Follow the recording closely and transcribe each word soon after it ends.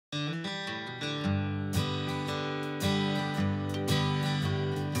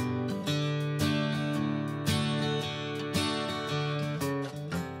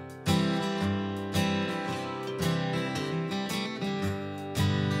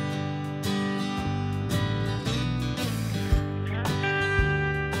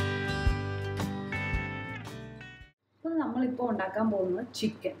നമ്മളിപ്പോൾ ഉണ്ടാക്കാൻ പോകുന്നത്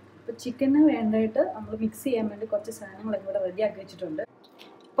ചിക്കൻ. അപ്പോൾ ചിക്കന് വേണ്ടിയിട്ട് നമ്മൾ മിക്സ് ചെയ്യാൻ വേണ്ടി കുറച്ച് സാധനങ്ങളൊക്കെ ഇവിടെ റെഡിയാക്കി വെച്ചിട്ടുണ്ട്.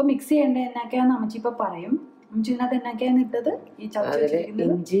 അപ്പോൾ മിക്സ് ചെയ്യേണ്ടത് എന്നൊക്കെയാണെന്ന് അമ്മച്ചി ഇപ്പോൾ പറയും. അമ്മച്ചി ഇതിനകത്ത് എന്നൊക്കെയാണ് ഇട്ടത്? ഈ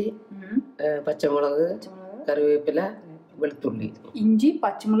ഇഞ്ചി, പച്ചമുളക്, കറിവേപ്പില, വെളുത്തുള്ളി. ഇഞ്ചി,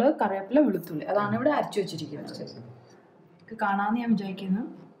 പച്ചമുളക്, കറിവേപ്പില, വെളുത്തുള്ളി അതാണ് ഇവിടെ അരച്ചു വെച്ചിരിക്കുന്നത്. കാണാമെന്ന് ഞാൻ വിചാരിക്കുന്നു.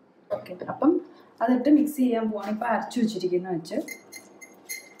 ഓക്കെ, അപ്പം അതിട്ട് മിക്സ് ചെയ്യാൻ പോവാണ്. ഇപ്പം അരച്ചു വെച്ചിരിക്കുന്ന വെച്ച്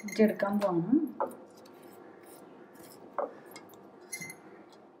എടുക്കാൻ പോവാണ്.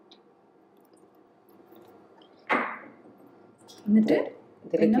 എന്നിട്ട്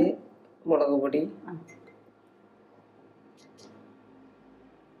ഇതിലേക്ക് മുളക് പൊടി,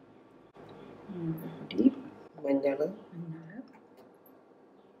 മഞ്ഞൾ,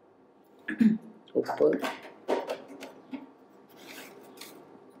 ഉപ്പ്,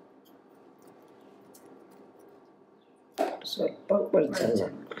 സ്വല്പം വെളിച്ചെണ്ണ.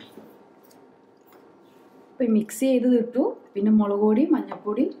 ഇപ്പം മിക്സ് ചെയ്ത് ഇട്ടു. പിന്നെ മുളക് പൊടി,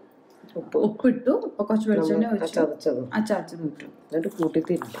 മഞ്ഞൾപ്പൊടി, ഉപ്പിട്ടു. ഇപ്പൊ കുറച്ച് വെളിച്ചെണ്ണ അച്ചരച്ചത് ഇട്ടു. എന്നിട്ട് കൂട്ടി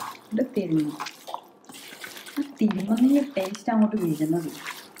തിരിഞ്ഞു. എന്നിട്ട് തിരിഞ്ഞു. തിരുമുന്ന ടേസ്റ്റ് അങ്ങോട്ട് വീഴുന്നത്.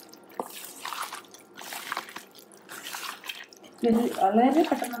 വളരെ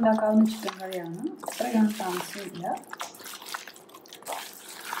പെട്ടെന്ന് ഉണ്ടാക്കാവുന്ന ചിക്കൻ കറിയാണ്. അത്രയും താമസമില്ല.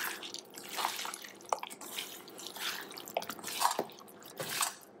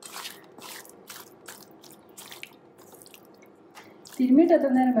 തിരുമ്മിയിട്ട് എത്ര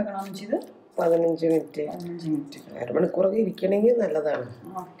നേരം വെക്കണം ചെയ്ത്? 15 മിനിറ്റ്. അരമണിക്കൂറൊക്കെ ഇരിക്കണമെങ്കിൽ നല്ലതാണ്.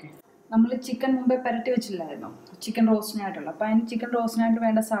 ഓക്കെ, നമ്മൾ ചിക്കൻ മുമ്പേ പുരട്ടി വെച്ചില്ലായിരുന്നോ ചിക്കൻ റോസ്റ്റിനായിട്ടുള്ള? അപ്പം അതിന് ചിക്കൻ റോസ്റ്റിനായിട്ട്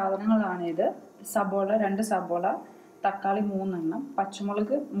വേണ്ട സാധനങ്ങളാണ് ഇത്. സബോള 2 സബോള, തക്കാളി 3 എണ്ണം,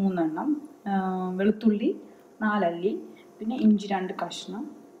 പച്ചമുളക് 3 എണ്ണം, വെളുത്തുള്ളി 4 അല്ലി, പിന്നെ ഇഞ്ചി 2 കഷ്ണം,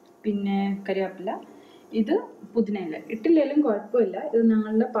 പിന്നെ കറിവേപ്പില. ഇത് പുതിനയില. ഇട്ടില്ലെങ്കിലും കുഴപ്പമില്ല, ഇത്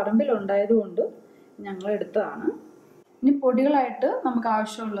ഞങ്ങളുടെ പറമ്പിലുണ്ടായതുകൊണ്ട് ഞങ്ങൾ എടുത്തതാണ്. ഇനി പൊടികളായിട്ട് നമുക്ക്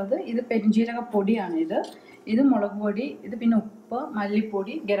ആവശ്യമുള്ളത് ഇത് പെരുംജീരക പൊടിയാണ്. ഇത് മുളക് പൊടി, ഇത് പിന്നെ ഉപ്പ്,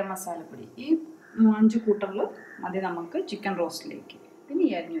 മല്ലിപ്പൊടി, ഗരം മസാലപ്പൊടി. ഈ 5 കൂട്ടറിൽ മതി നമുക്ക് ചിക്കൻ റോസ്റ്റിലേക്ക്. പിന്നെ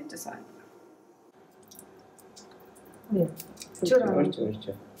ഈ അരിഞ്ഞു വെച്ച സാധനം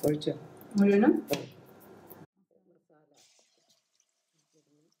മുഴുവനും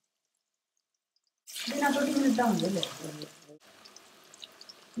ഇതിനകത്തോട്ട് ഇങ്ങനെ ഇട്ടാൽ മതി അല്ലേ?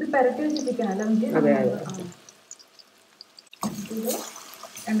 ഇത് പെരട്ടി വെച്ച് ചിക്കൻ അല്ല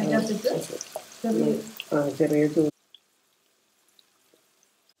എണ്ണയ്ക്കകത്തിട്ട് ചെറിയ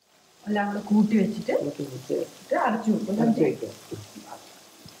എല്ലാം കൂടെ കൂട്ടി വെച്ചിട്ട് അടച്ചു വെക്കും.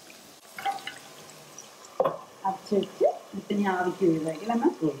 അടച്ചു വെച്ച് പിന്നെ ആവിക്ക് വീഴായിരിക്കും അമ്മ.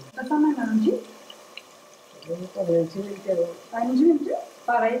 എത്ര സമയം വേണം? 15 മിനിറ്റ്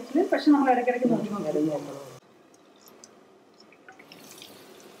പറയത്തില്. പക്ഷെ നമ്മൾ ഇടയ്ക്കിടയ്ക്ക് നോക്കണം.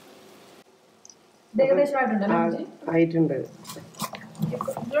 ആയിട്ടുണ്ട്.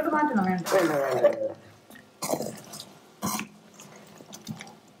 ഇതിലോട്ട് മാറ്റണോ? വേണ്ട.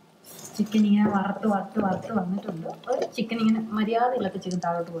 ചിക്കൻ ഇങ്ങനെ വറുത്ത് വന്നിട്ടുണ്ട്. ഒരു ചിക്കൻ ഇങ്ങനെ മര്യാദയില്ലാത്ത ചിക്കൻ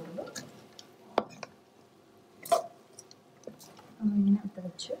താഴോട്ട് പോയിട്ടുണ്ട്. ഇങ്ങനെ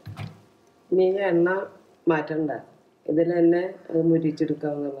വെച്ച് ഇനി എണ്ണ മാറ്റണ്ട, ഇതിൽ തന്നെ അത്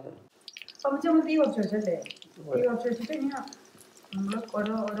മുരിച്ചെടുക്കാവുന്നതാണ്. അപ്പം നമ്മൾ തീ കുറച്ച് വെച്ചല്ലേ? തീ കുറച്ച് വെച്ചിട്ട് ഇനി നമ്മൾ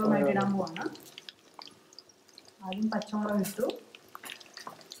ഓരോന്നായിട്ട് ഇടാൻ പോവാണ്. ആദ്യം പച്ചമുളക് ഇട്ടു,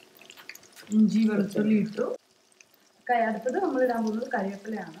 ഇഞ്ചി വെളുത്തുള്ളി ഇട്ടു. അടുത്തത് നമ്മൾ ഇടാൻ പോകുന്നത്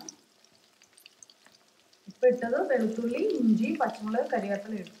കറിവേപ്പിലയാണ്. ഇപ്പം ഇട്ടത് വെളുത്തുള്ളി, ഇഞ്ചി, പച്ചമുളക്,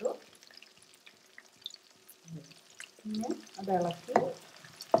 കറിവേപ്പില ഇട്ടു. പിന്നെ അത് ഇളക്കി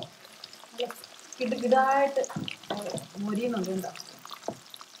കിടുകിടായിട്ട് മൊരിയുന്നുണ്ട്. എന്താ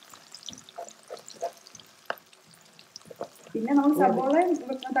പിന്നെ നമ്മൾ സബോള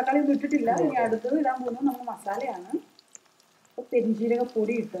തക്കാളി ഒന്നും ഇട്ടിട്ടില്ല. ഇനി അടുത്തത് ഇടാൻ പോകുന്നത് നമ്മൾ മസാലയാണ്. അപ്പോൾ പെരുംജീരക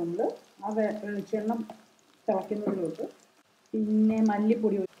പൊടി ഇട്ടു നമ്മൾ ആ വെളിച്ചെണ്ണ തിളയ്ക്കുന്നതിലോട്ട്. പിന്നെ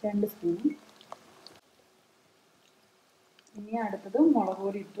മല്ലിപ്പൊടി 2 സ്പൂൺ. ഇനി അടുത്തത് മുളക്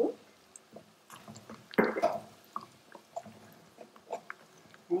പൊടി ഇട്ടു.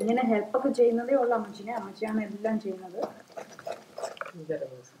 ഇങ്ങനെ ഹെൽപ്പൊക്കെ ചെയ്യുന്നതേ ഉള്ളൂ അമ്മച്ചിനെ. അമ്മച്ചിയാണ് എല്ലാം ചെയ്യുന്നത്.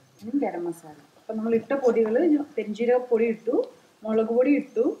 ഗരം മസാല. അപ്പം നമ്മൾ ഇട്ട പൊടികൾ പെരുംജീരക പൊടി ഇട്ടു, മുളക് പൊടി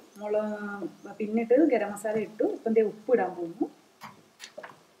ഇട്ടു, പിന്നിട്ട് ഗരം മസാല ഇട്ടു. ഇപ്പം ഉപ്പ് ഇടാൻ പോകുന്നു.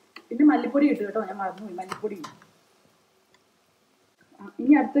 പിന്നെ മല്ലിപ്പൊടി ഇട്ടു കേട്ടോ, ഞാൻ മറന്നുപോയി. മല്ലിപ്പൊടി.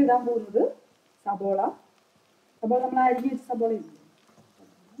 ഇനി അടുത്ത് ഇടാൻ പോകുന്നത് സബോള. നമ്മൾ അരിഞ്ഞ് വെച്ച സബോള ഇട്ടു.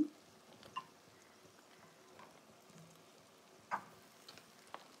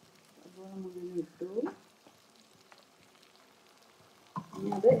 മുഴുവൻ ഇട്ടു. ഇനി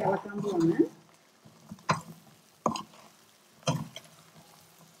അത് ഇളക്കാൻ പോവാണ്.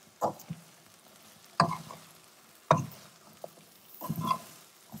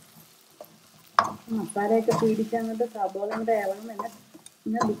 മസാലയൊക്കെ പിടിച്ച് അങ്ങോട്ട് സബോള അങ്ങോട്ട് ഇളകും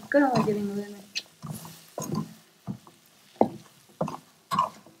എന്നെ ദുഃഖം നോക്കി നിങ്ങൾ തന്നെ.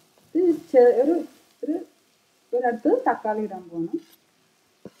 ഇത് ഒരടുത്ത് തക്കാളി ഇടാൻ പോകണം.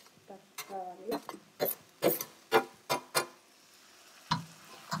 തക്കാളി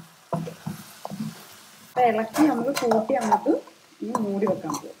ഇളക്കി നമ്മൾ കൂട്ടി അങ്ങോട്ട് ഇനി മൂടി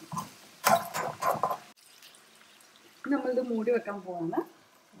വെക്കാൻ പോകും. നമ്മളിത് മൂടി വെക്കാൻ പോവാണ്.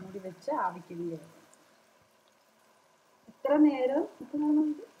 മൂടി വെച്ച് ആവിക്കുന്നത്. എത്ര നേരം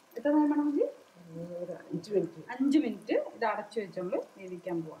വേണം നമുക്ക്? 5 മിനിറ്റ് ഇത് അടച്ചു വെച്ച് നമ്മൾ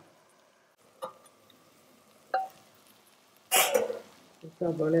വേവിക്കാൻ പോവാം.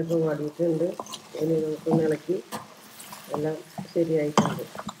 സബോളയൊക്കെ വാടിയിട്ടുണ്ട്. ഇനി നമുക്കൊന്ന് ഇളക്കി എല്ലാം ശരിയായിട്ടുണ്ട്.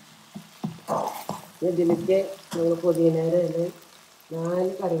 ഇതിലേക്ക് നമ്മൾ പുതിനയുടെ ഇലയും 4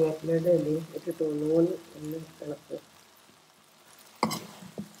 കറിവേപ്പിലയുടെ ഇലയും ഇട്ടിട്ട് ഒന്നുകൂടി ഒന്ന് ഇളക്കുക.